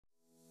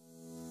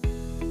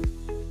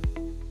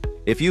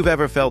If you've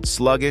ever felt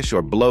sluggish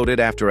or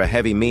bloated after a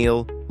heavy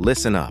meal,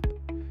 listen up.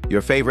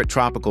 Your favorite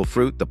tropical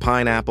fruit, the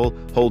pineapple,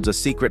 holds a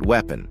secret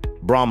weapon,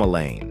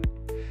 bromelain.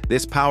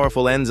 This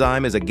powerful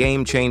enzyme is a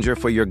game changer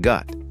for your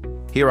gut.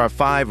 Here are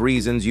 5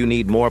 reasons you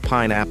need more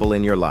pineapple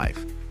in your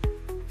life.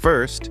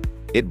 First,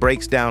 it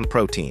breaks down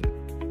protein.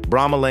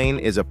 Bromelain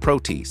is a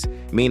protease,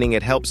 meaning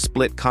it helps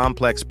split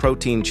complex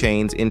protein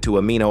chains into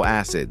amino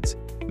acids,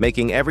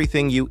 making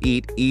everything you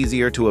eat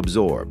easier to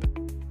absorb.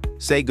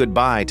 Say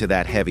goodbye to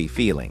that heavy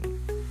feeling.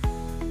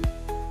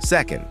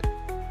 Second,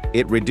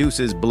 it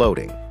reduces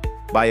bloating.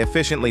 By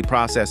efficiently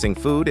processing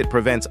food, it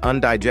prevents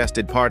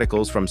undigested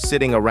particles from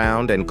sitting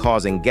around and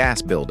causing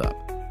gas buildup.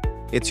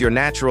 It's your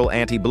natural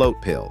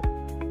anti-bloat pill.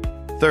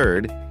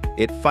 Third,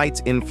 it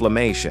fights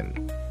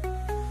inflammation.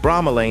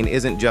 Bromelain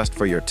isn't just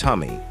for your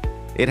tummy.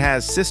 It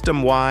has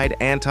system-wide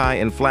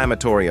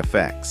anti-inflammatory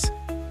effects,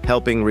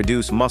 helping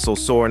reduce muscle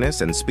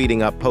soreness and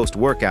speeding up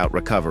post-workout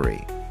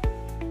recovery.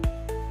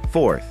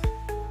 Fourth,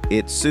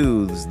 it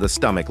soothes the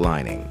stomach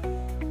lining.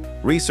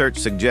 Research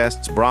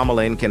suggests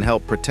bromelain can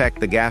help protect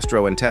the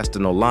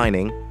gastrointestinal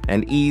lining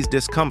and ease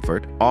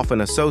discomfort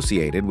often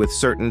associated with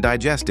certain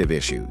digestive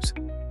issues.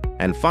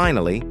 And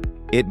finally,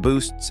 it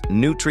boosts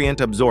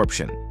nutrient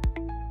absorption.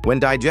 When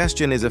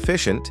digestion is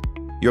efficient,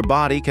 your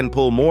body can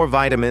pull more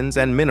vitamins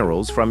and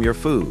minerals from your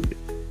food.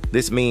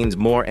 This means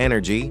more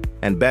energy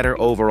and better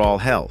overall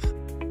health.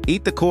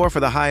 Eat the core for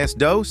the highest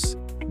dose?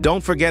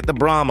 Don't forget the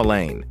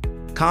bromelain.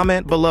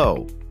 Comment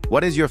below,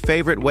 what is your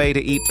favorite way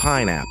to eat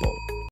pineapple?